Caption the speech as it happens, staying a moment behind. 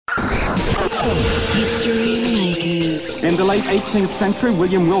History Makers. In the late 18th century,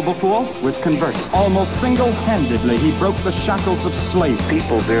 William Wilberforce was converted. Almost single-handedly, he broke the shackles of slavery.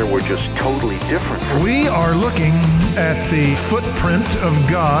 People there were just totally different. We are looking at the footprint of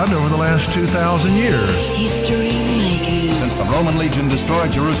God over the last 2,000 years. History Makers. Since the Roman legion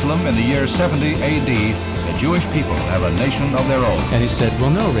destroyed Jerusalem in the year 70 A.D., the Jewish people have a nation of their own. And he said, well,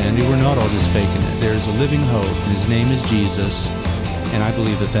 no, Randy, we're not all just faking it. There's a living hope, and his name is Jesus, and I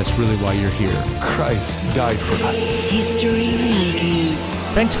believe that that's really why you're here. Christ died for us. History Makers.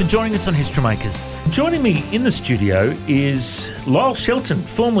 Thanks for joining us on History Makers. Joining me in the studio is Lyle Shelton,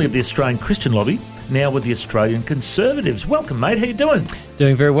 formerly of the Australian Christian Lobby, now with the Australian Conservatives. Welcome, mate. How you doing?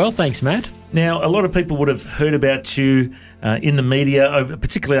 Doing very well, thanks, Matt. Now, a lot of people would have heard about you in the media,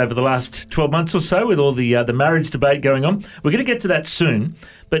 particularly over the last 12 months or so, with all the marriage debate going on. We're going to get to that soon.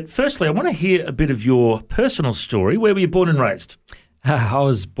 But firstly, I want to hear a bit of your personal story. Where were you born and raised? I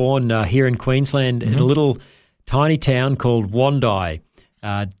was born here in Queensland in a little tiny town called Wandai,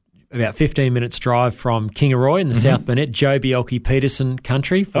 about 15 minutes drive from Kingaroy in the South Burnett, Joh Bjelke-Petersen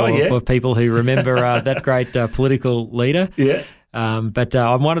country for people who remember that great political leader. Yeah. But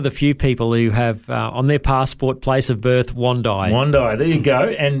I'm one of the few people who have on their passport place of birth Wandai. Wandai, there you go.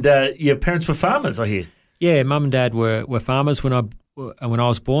 And your parents were farmers, I hear. Yeah, Mum and Dad were farmers when I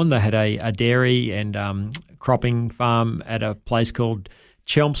was born. They had a dairy and cropping farm at a place called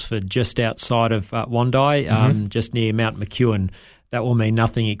Chelmsford, just outside of Wandai, just near Mount McEwen. That will mean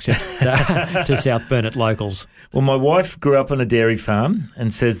nothing except to South Burnett locals. Well, my wife grew up on a dairy farm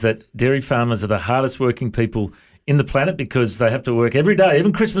and says that dairy farmers are the hardest working people in the planet because they have to work every day,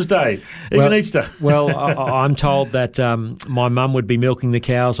 even Christmas Day, even Easter. Well, I'm told that my mum would be milking the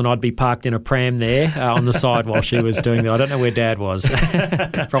cows and I'd be parked in a pram there on the side while she was doing that. I don't know where Dad was.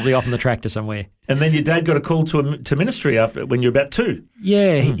 Probably off on the tractor somewhere. And then your dad got a call to ministry after when you were about 2.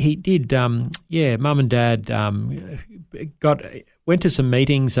 Yeah, he did. Mum and Dad went to some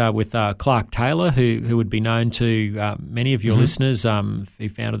meetings with Clark Taylor, who would be known to many of your listeners, who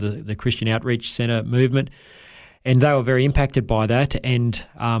founded the Christian Outreach Centre movement. And they were very impacted by that and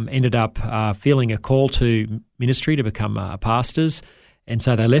ended up feeling a call to ministry to become pastors. And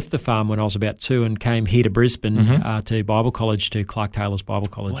so they left the farm when I was about 2 and came here to Brisbane to Bible College, to Clark Taylor's Bible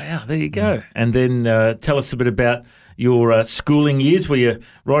College. Wow, there you go. And then tell us a bit about your schooling years. Were you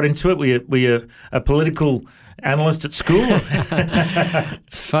right into it? Were you a political analyst at school?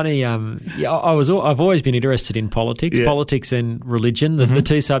 It's funny. I've always been interested in politics and religion, the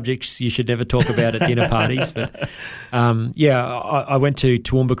two subjects you should never talk about at dinner parties. But I went to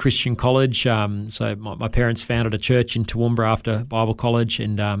Toowoomba Christian College. So my parents founded a church in Toowoomba after Bible College,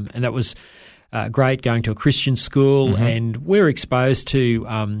 and that was great, going to a Christian school, and we're exposed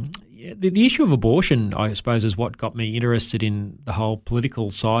to. The issue of abortion, I suppose, is what got me interested in the whole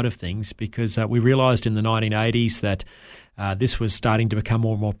political side of things, because we realised in the 1980s that this was starting to become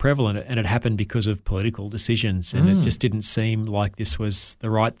more and more prevalent, and it happened because of political decisions, and it just didn't seem like this was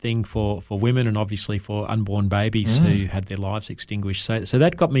the right thing for women and obviously for unborn babies who had their lives extinguished. So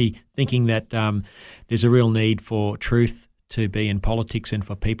that got me thinking that there's a real need for truth to be in politics and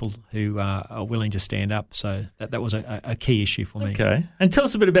for people who are willing to stand up. So that was a key issue for me. Okay. And tell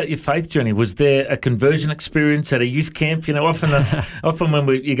us a bit about your faith journey. Was there a conversion experience at a youth camp? You know, often when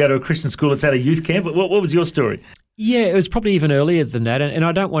you go to a Christian school, it's at a youth camp. What was your story? Yeah, it was probably even earlier than that. And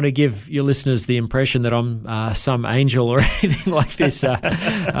I don't want to give your listeners the impression that I'm some angel or anything like this.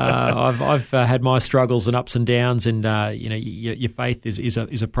 I've had my struggles and ups and downs, and your faith is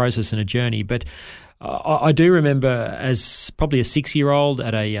a process and a journey. But I do remember as probably a 6-year-old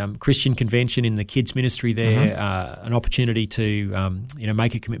at a Christian convention in the kids ministry there, an opportunity to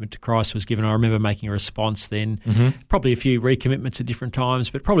make a commitment to Christ was given. I remember making a response then, probably a few recommitments at different times,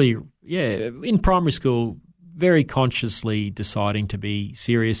 but probably, in primary school, very consciously deciding to be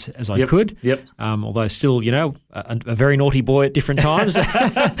serious as I could. Yep. Although still, a very naughty boy at different times. But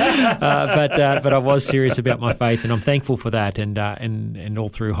I was serious about my faith, and I'm thankful for that. And all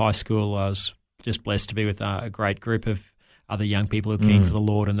through high school, I was just blessed to be with a great group of other young people who are keen for the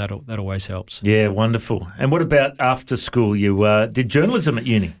Lord, and that always helps. Yeah, wonderful. And what about after school? You did journalism at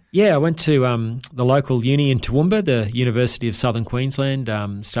uni? Yeah, I went to the local uni in Toowoomba, the University of Southern Queensland,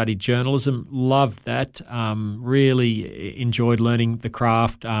 studied journalism, loved that, really enjoyed learning the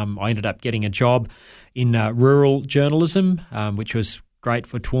craft. I ended up getting a job in rural journalism, which was great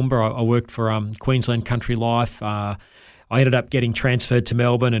for Toowoomba. I worked for Queensland Country Life. I ended up getting transferred to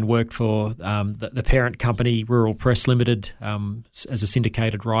Melbourne and worked for the parent company, Rural Press Limited, as a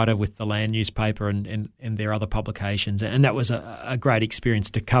syndicated writer with the Land newspaper and their other publications. And that was a great experience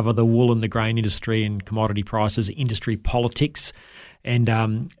to cover the wool and the grain industry and commodity prices, industry politics, And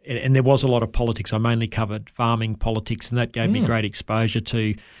there was a lot of politics. I mainly covered farming politics, and that gave me great exposure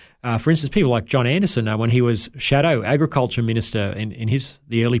to, for instance, people like John Anderson. When he was Shadow Agriculture Minister in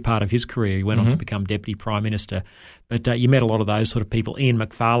the early part of his career, he went on to become Deputy Prime Minister. But you met a lot of those sort of people. Ian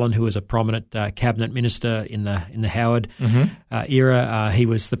Macfarlane, who was a prominent cabinet minister in the Howard era, he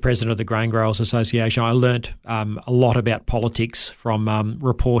was the president of the Grain Growers Association. I learnt a lot about politics from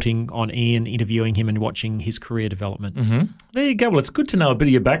reporting on Ian, interviewing him, and watching his career development. There you go. Well, it's good to know a bit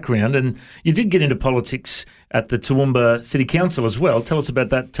of your background, and you did get into politics at the Toowoomba City Council as well. Tell us about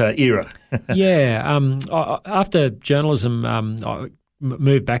that era. After journalism, I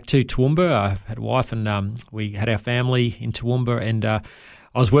moved back to Toowoomba. I had a wife, and we had our family in Toowoomba, and I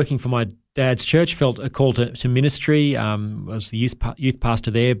was working for my dad's church, felt a call to ministry, was the youth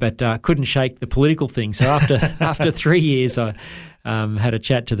pastor there, but couldn't shake the political thing. So after 3 years, I had a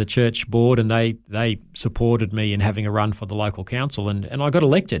chat to the church board, and they supported me in having a run for the local council, and I got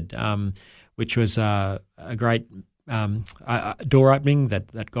elected, which was a great door opening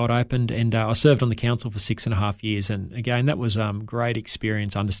that God opened, and I served on the council for 6.5 years, and again that was great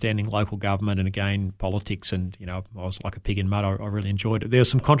experience understanding local government and again politics, and I was like a pig in mud. I really enjoyed it. There were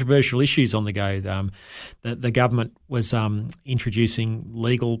some controversial issues on the go. The government was introducing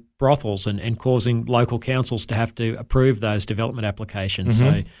legal brothels and causing local councils to have to approve those development applications.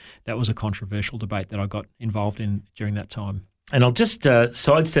 So that was a controversial debate that I got involved in during that time. And I'll just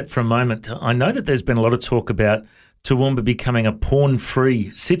sidestep for a moment. I know that there's been a lot of talk about Toowoomba becoming a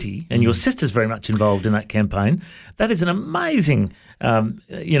porn-free city, and your sister's very much involved in that campaign. That is an amazing,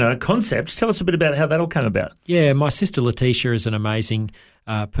 concept. Tell us a bit about how that all came about. Yeah, my sister Letitia is an amazing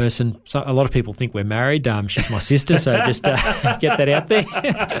person. So a lot of people think we're married. She's my sister, so just get that out there,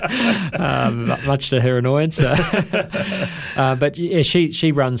 much to her annoyance. But yeah,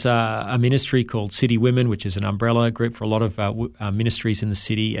 she runs a ministry called City Women, which is an umbrella group for a lot of ministries in the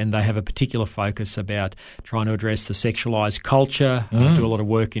city, and they have a particular focus about trying to address the sexualised culture, do a lot of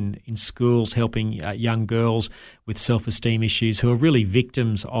work in schools, helping young girls with self-esteem issues who are really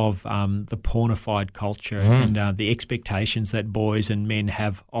victims of the pornified culture and the expectations that boys and men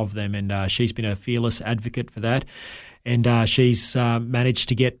have of them. And she's been a fearless advocate for that. And she's managed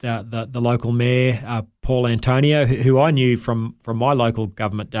to get the local mayor, Paul Antonio, who I knew from my local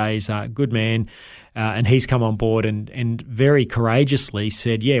government days, a good man, and he's come on board and very courageously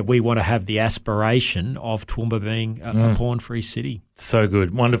said, yeah, we want to have the aspiration of Toowoomba being a porn-free city. So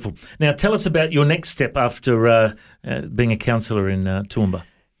good. Wonderful. Now, tell us about your next step after being a councillor in Toowoomba.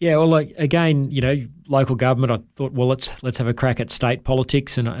 Yeah, well, again, local government. I thought, well, let's have a crack at state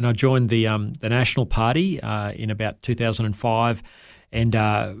politics, and I joined the National Party in about 2005,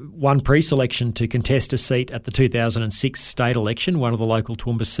 and won pre-selection to contest a seat at the 2006 state election, one of the local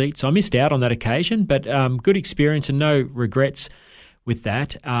Toowoomba seats. I missed out on that occasion, but good experience and no regrets with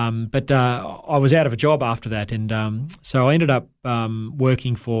that. But I was out of a job after that, and so I ended up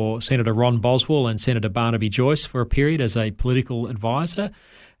working for Senator Ron Boswell and Senator Barnaby Joyce for a period as a political advisor.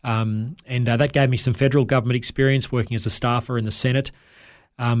 And that gave me some federal government experience working as a staffer in the Senate.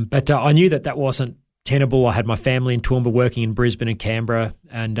 But I knew that wasn't tenable. I had my family in Toowoomba, working in Brisbane and Canberra.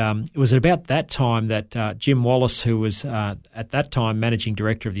 And it was about that time that Jim Wallace, who was at that time Managing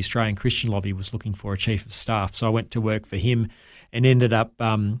Director of the Australian Christian Lobby, was looking for a Chief of Staff. So I went to work for him and ended up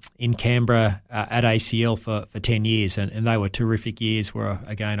in Canberra at ACL for 10 years. And they were terrific years where,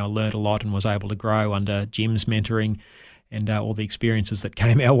 again, I learned a lot and was able to grow under Jim's mentoring and all the experiences that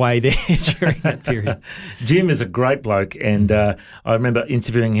came our way there during that period. Jim is a great bloke, and I remember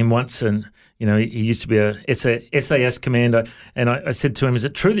interviewing him once, and he used to be a SAS commander, and I said to him, is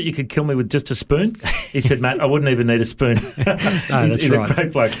it true that you could kill me with just a spoon? He said, Matt, I wouldn't even need a spoon. He's right. A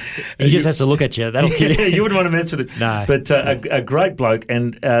great bloke. He just has to look at you. That'll kill you. You wouldn't want to mess with him. No. But a great bloke.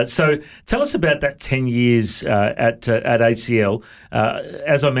 And so tell us about that 10 years at ACL.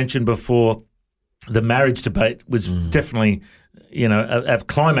 As I mentioned before, the marriage debate was definitely, a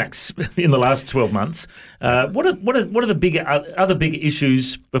climax in the last 12 months. What are the other bigger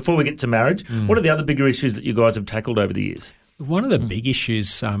issues before we get to marriage? What are the other bigger issues that you guys have tackled over the years? One of the big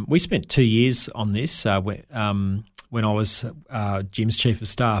issues, we spent 2 years on this when I was Jim's Chief of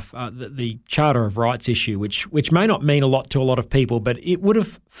Staff, the Charter of Rights issue, which may not mean a lot to a lot of people, but it would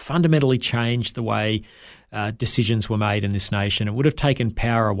have fundamentally changed the way decisions were made in this nation. It would have taken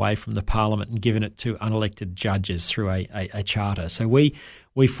power away from the Parliament and given it to unelected judges through a charter. So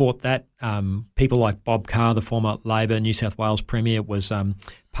we fought that. People like Bob Carr, the former Labor New South Wales Premier, was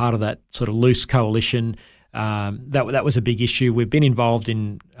part of that sort of loose coalition. That was a big issue. We've been involved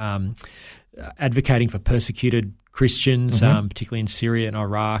in advocating for persecuted Christians, particularly in Syria and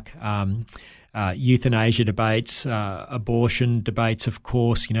Iraq. euthanasia debates, abortion debates, of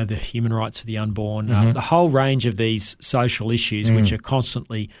course, the human rights of the unborn, the whole range of these social issues which are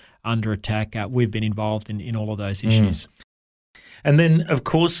constantly under attack. We've been involved in all of those issues. And then, of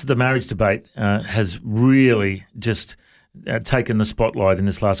course, the marriage debate has really just taken the spotlight in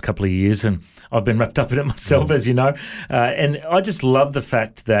this last couple of years, and I've been wrapped up in it myself, as you know. And I just love the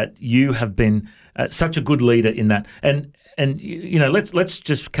fact that you have been such a good leader in that. And let's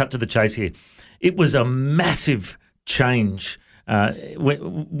just cut to the chase here. It was a massive change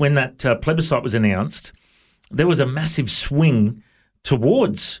when that plebiscite was announced. There was a massive swing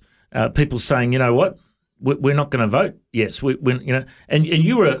towards people saying, you know what, we're not going to vote. Yes, and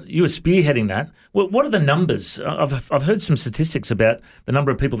you were spearheading that. Well, what are the numbers? I've heard some statistics about the number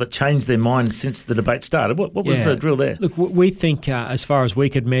of people that changed their mind since the debate started. What was the drill there? Look, we think as far as we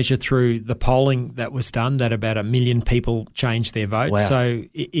could measure through the polling that was done, that about 1 million people changed their vote. Wow. So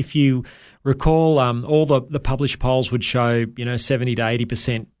if you recall, all the published polls would show 70 to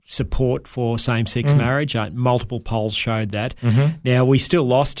 80% support for same-sex marriage. Multiple polls showed that. Now, we still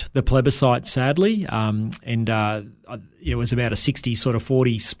lost the plebiscite, sadly, and it was about a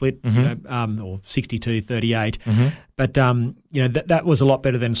 60-40 split, or 62-38. But that was a lot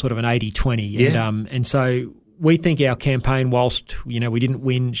better than sort of an 80-20. Yeah. And so we think our campaign, whilst we didn't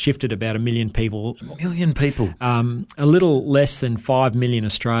win, shifted about 1 million people. 1 million people. A little less than 5 million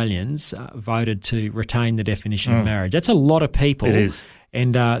Australians voted to retain the definition of marriage. That's a lot of people. It is.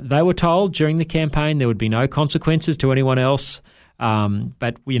 And they were told during the campaign there would be no consequences to anyone else.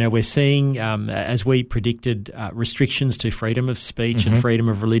 But we're seeing, as we predicted, restrictions to freedom of speech and freedom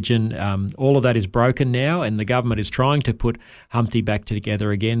of religion. All of that is broken now, and the government is trying to put Humpty back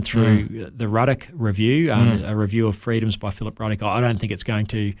together again through the Ruddock Review, a review of freedoms by Philip Ruddock. I don't think it's going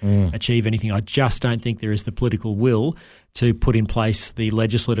to achieve anything. I just don't think there is the political will to put in place the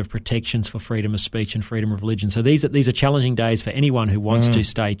legislative protections for freedom of speech and freedom of religion. So these are challenging days for anyone who wants to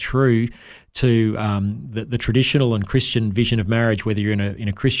stay true to the traditional and Christian vision of marriage, whether you're in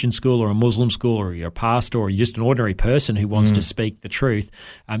a Christian school or a Muslim school, or you're a pastor, or you're just an ordinary person who wants to speak the truth.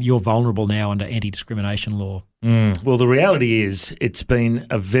 You're vulnerable now under anti-discrimination law. Well, the reality is it's been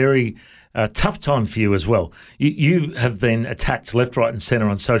a very tough time for you as well. You have been attacked left, right and centre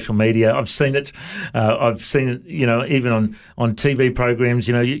on social media. I've seen it. Even on TV programs.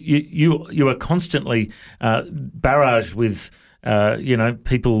 You are constantly barraged with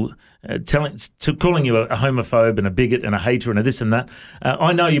people calling you a homophobe and a bigot and a hater and a this and that.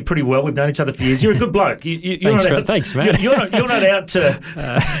 I know you pretty well. We've known each other for years. You're a good bloke. Thanks, man. You're not out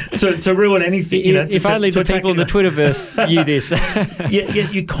to ruin anything. If only the people in the Twitterverse knew this.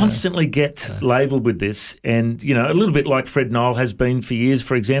 You constantly get labelled with this, and a little bit like Fred Nile has been for years,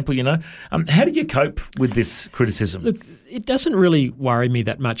 for example. How do you cope with this criticism? Look, it doesn't really worry me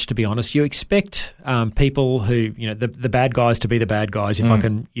that much, to be honest. You expect people who, the bad guys to be the bad guys, if I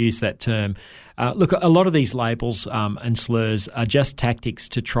can use that term. Look, a lot of these labels and slurs are just tactics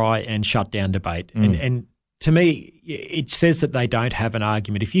to try and shut down debate. And to me, it says that they don't have an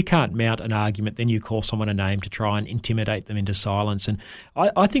argument. If you can't mount an argument, then you call someone a name to try and intimidate them into silence. And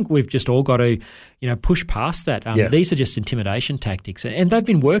I think we've just all got to, push past that. These are just intimidation tactics. And they've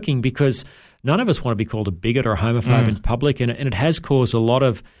been working because none of us want to be called a bigot or a homophobe in public. And it has caused a lot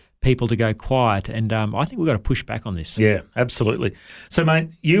of people to go quiet. And I think we've got to push back on this. Yeah, absolutely. So, mate,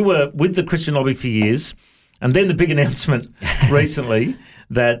 you were with the Christian Lobby for years, and then the big announcement recently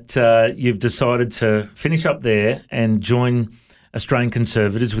that you've decided to finish up there and join Australian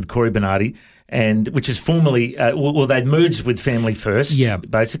Conservatives with Cory Bernardi, and which is formerly they'd merged with Family First,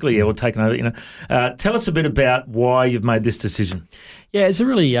 basically, or taken over. Tell us a bit about why you've made this decision. Yeah, it's a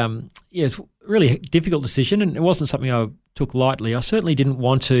really it's a really difficult decision, and it wasn't something I took lightly. I certainly didn't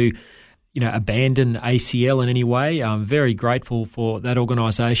want to abandon ACL in any way. I'm very grateful for that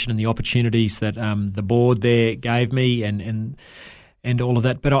organisation and the opportunities that the board there gave me and all of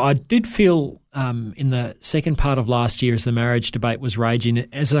that. But I did feel in the second part of last year, as the marriage debate was raging,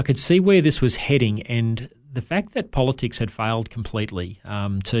 as I could see where this was heading, and the fact that politics had failed completely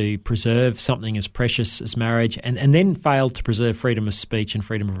to preserve something as precious as marriage, and then failed to preserve freedom of speech and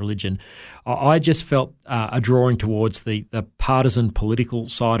freedom of religion, I just felt a drawing towards the partisan political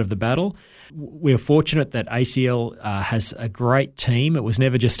side of the battle. We're fortunate that ACL has a great team. It was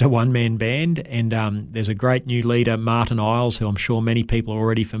never just a one-man band, and there's a great new leader, Martin Iles, who I'm sure many people are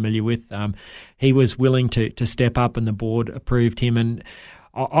already familiar with. He was willing to step up, and the board approved him, and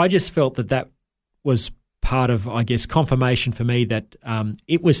I just felt that was part of, I guess, confirmation for me that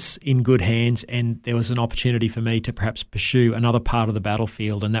it was in good hands, and there was an opportunity for me to perhaps pursue another part of the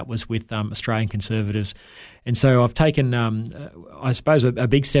battlefield, and that was with Australian Conservatives. And so I've taken, I suppose, a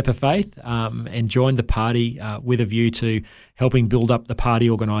big step of faith and joined the party with a view to helping build up the party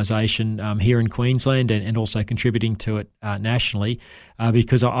organisation here in Queensland and also contributing to it nationally,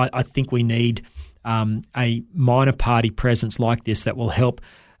 because I think we need a minor party presence like this that will help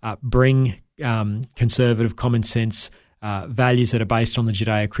bring conservative, common sense values that are based on the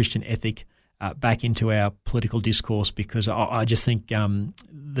Judeo-Christian ethic back into our political discourse, because I just think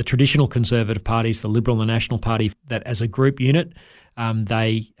the traditional conservative parties, the Liberal and the National Party, that as a group unit,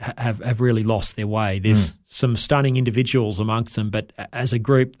 they have really lost their way. There's some stunning individuals amongst them, but as a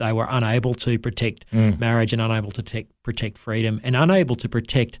group, they were unable to protect marriage and unable to protect freedom and unable to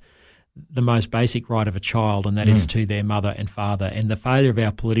protect the most basic right of a child, and that is to their mother and father. And the failure of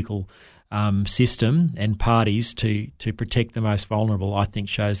our political system and parties to protect the most vulnerable, I think,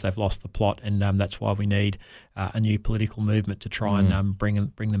 shows they've lost the plot, and that's why we need a new political movement to try and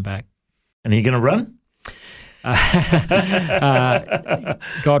bring them back. And are you going to run?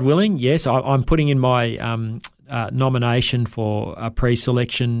 God willing, yes. I'm putting in my nomination for a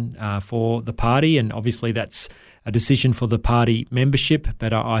pre-selection for the party, and obviously that's a decision for the party membership,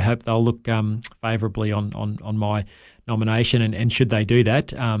 but I hope they'll look favourably on my nomination, and should they do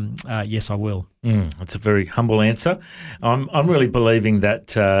that, yes, I will. That's a very humble answer. I'm really believing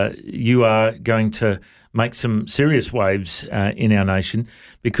that you are going to make some serious waves in our nation,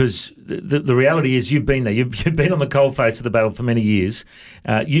 because the reality is you've been there. You've been on the coalface of the battle for many years.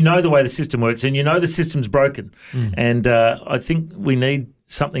 You know the way the system works, and you know the system's broken. And I think we need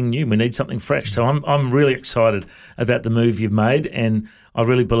something new. We need something fresh. So I'm really excited about the move you've made, and I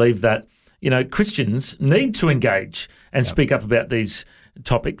really believe that Christians need to engage and speak up about these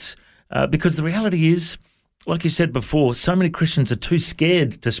topics, because the reality is, like you said before, so many Christians are too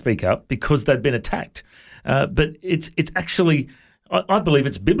scared to speak up because they've been attacked. But it's actually, I believe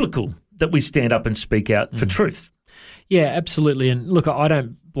it's biblical that we stand up and speak out for truth. Yeah, absolutely. And look, I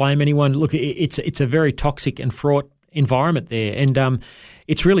don't blame anyone. Look, it's a very toxic and fraught environment there, and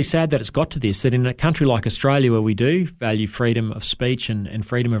it's really sad that it's got to this, that in a country like Australia, where we do value freedom of speech and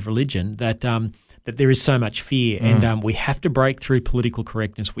freedom of religion, that there is so much fear, and we have to break through political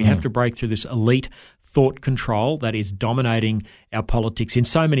correctness. We have to break through this elite thought control that is dominating our politics in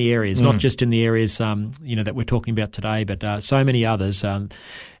so many areas, not just in the areas that we're talking about today, but so many others. And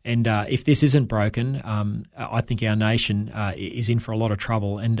if this isn't broken, I think our nation is in for a lot of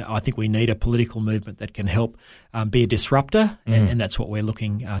trouble, and I think we need a political movement that can help be a disruptor, and that's what we're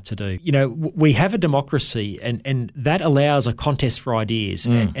looking to do. We have a democracy, and that allows a contest for ideas,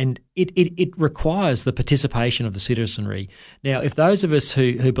 and it requires the participation of the citizenry. Now, if those of us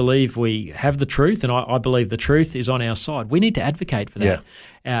who believe we have the truth, and I believe the truth is on our side, we need to advocate for that. Yeah.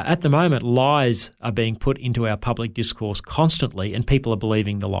 At the moment, lies are being put into our public discourse constantly, and people are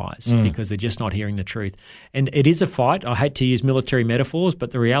believing the lies because they're just not hearing the truth. And it is a fight. I hate to use military metaphors,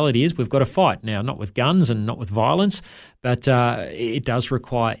 but the reality is we've got to fight now, not with guns and not with violence, but it does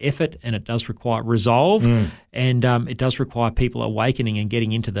require effort, and it does require resolve, and it does require people awakening and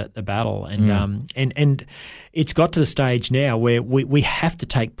getting into the battle. And it's got to the stage now where we have to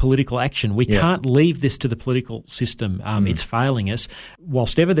take political action. We can't leave this to the political system. It's failing us.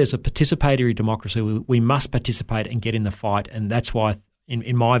 Whilst ever there's a participatory democracy, we must participate and get in the fight, and that's why,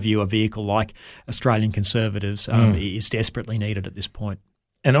 in my view, a vehicle like Australian Conservatives is desperately needed at this point.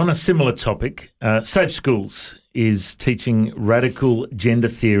 And on a similar topic, Safe Schools is teaching radical gender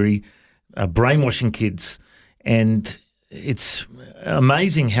theory, brainwashing kids, and it's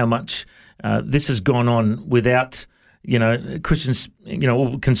amazing how much this has gone on without Christians,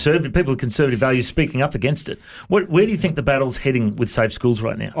 conservative people with conservative values speaking up against it. Where do you think the battle's heading with Safe Schools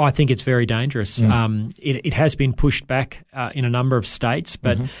right now? I think it's very dangerous. It has been pushed back in a number of states,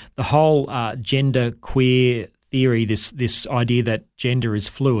 but the whole gender queer theory, this idea that gender is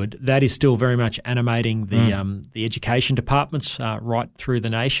fluid, that is still very much animating the education departments right through the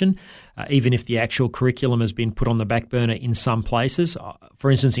nation, even if the actual curriculum has been put on the back burner in some places. For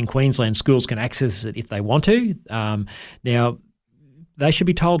instance, in Queensland, schools can access it if they want to. Now, they should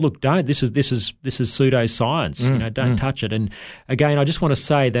be told, look, don't. This is pseudoscience. Don't touch it. And again, I just want to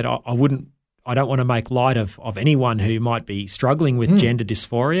say that I don't want to make light of anyone who might be struggling with gender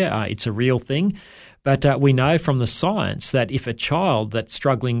dysphoria. It's a real thing. But we know from the science that if a child that's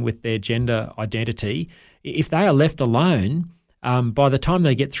struggling with their gender identity, if they are left alone, by the time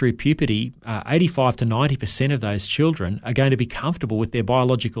they get through puberty, 85 to 90% of those children are going to be comfortable with their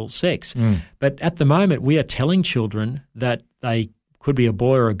biological sex. But at the moment, we are telling children that they could be a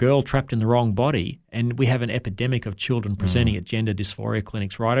boy or a girl trapped in the wrong body. And we have an epidemic of children presenting at gender dysphoria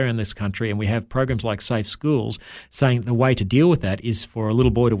clinics right around this country. And we have programs like Safe Schools saying the way to deal with that is for a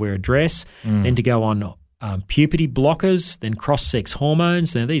little boy to wear a dress, then to go on puberty blockers, then cross-sex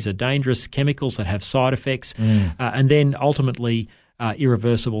hormones. Now, these are dangerous chemicals that have side effects. And then ultimately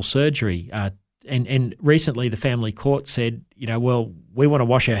irreversible surgery. And recently the family court said, well, we want to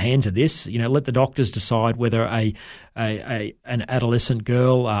wash our hands of this. Let the doctors decide whether an adolescent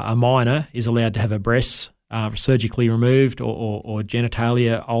girl, a minor, is allowed to have her breasts surgically removed or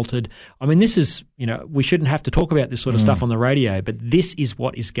genitalia altered. I mean, this is, we shouldn't have to talk about this sort of stuff on the radio, but this is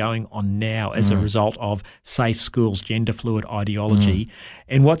what is going on now as a result of Safe Schools' gender fluid ideology.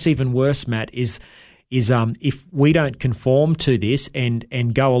 And what's even worse, Matt, is if we don't conform to this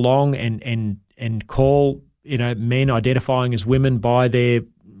and go along and call men identifying as women by their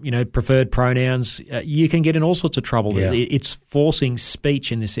preferred pronouns, you can get in all sorts of trouble. Yeah. It's forcing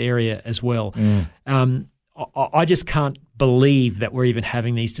speech in this area as well. I just can't believe that we're even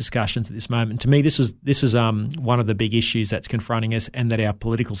having these discussions at this moment. To me, this is one of the big issues that's confronting us, and that our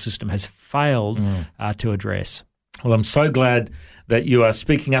political system has failed to address. Well, I'm so glad that you are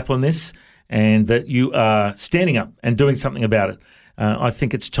speaking up on this, and that you are standing up and doing something about it. I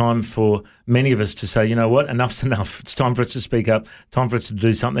think it's time for many of us to say, you know what, enough's enough. It's time for us to speak up, time for us to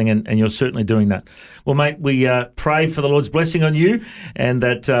do something, and you're certainly doing that. Well, mate, we pray for the Lord's blessing on you, and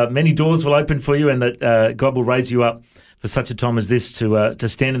that many doors will open for you, and that God will raise you up for such a time as this to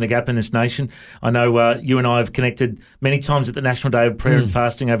stand in the gap in this nation. I know you and I have connected many times at the National Day of Prayer and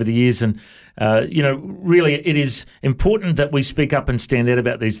Fasting over the years, and really it is important that we speak up and stand out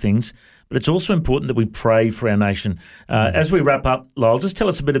about these things, but it's also important that we pray for our nation. As we wrap up, Lyle, just tell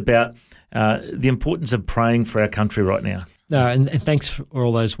us a bit about the importance of praying for our country right now. And thanks for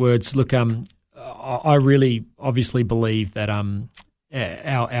all those words. Look, I really obviously believe that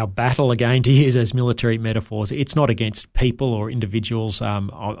our battle, again, to use those military metaphors, it's not against people or individuals. I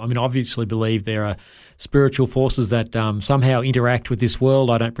obviously believe there are spiritual forces that somehow interact with this world.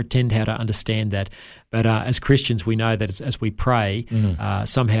 I don't pretend how to understand that. But as Christians, we know that as we pray,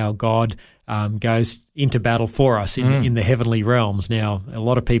 somehow God goes into battle for us in the heavenly realms. Now, a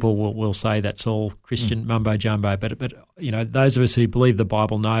lot of people will say that's all Christian mumbo jumbo, but those of us who believe the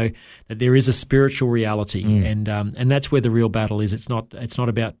Bible know that there is a spiritual reality, and that's where the real battle is. It's not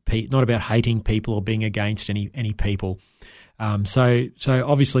about hating people or being against any people. So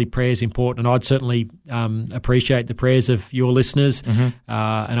obviously prayer is important, and I'd certainly appreciate the prayers of your listeners. And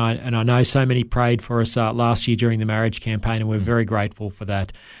I know so many prayed for us last year during the marriage campaign, and we're very grateful for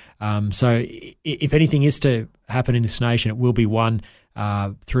that. So if anything is to happen in this nation, it will be one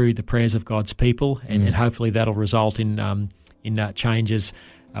through the prayers of God's people, and hopefully that'll result in changes,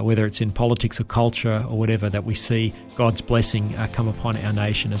 whether it's in politics or culture or whatever, that we see God's blessing come upon our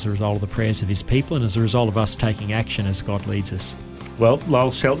nation as a result of the prayers of his people and as a result of us taking action as God leads us. Well,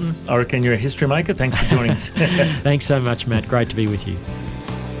 Lyle Shelton, I reckon you're a history maker. Thanks for joining us. Thanks so much, Matt. Great to be with you.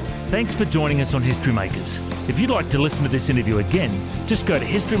 Thanks for joining us on History Makers. If you'd like to listen to this interview again, just go to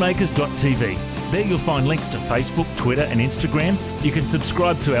historymakers.tv. There you'll find links to Facebook, Twitter and Instagram. You can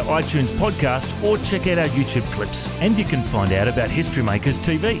subscribe to our iTunes podcast or check out our YouTube clips. And you can find out about History Makers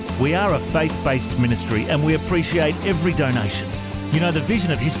TV. We are a faith-based ministry and we appreciate every donation. You know, the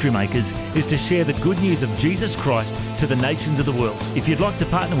vision of History Makers is to share the good news of Jesus Christ to the nations of the world. If you'd like to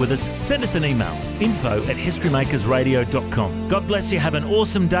partner with us, send us an email, info@historymakersradio.com. God bless you. Have an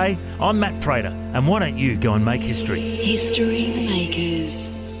awesome day. I'm Matt Prater, and why don't you go and make history? History Makers.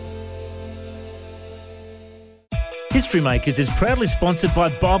 History Makers is proudly sponsored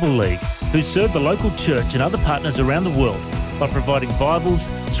by Bible League, who serve the local church and other partners around the world by providing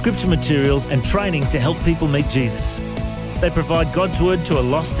Bibles, scripture materials and training to help people meet Jesus. They provide God's Word to a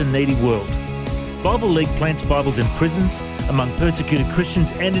lost and needy world. Bible League plants Bibles in prisons, among persecuted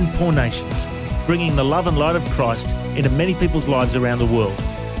Christians and in poor nations, bringing the love and light of Christ into many people's lives around the world.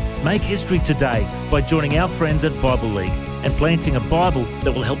 Make history today by joining our friends at Bible League and planting a Bible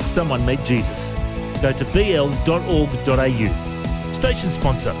that will help someone meet Jesus. Go to bl.org.au. Station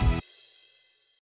sponsor,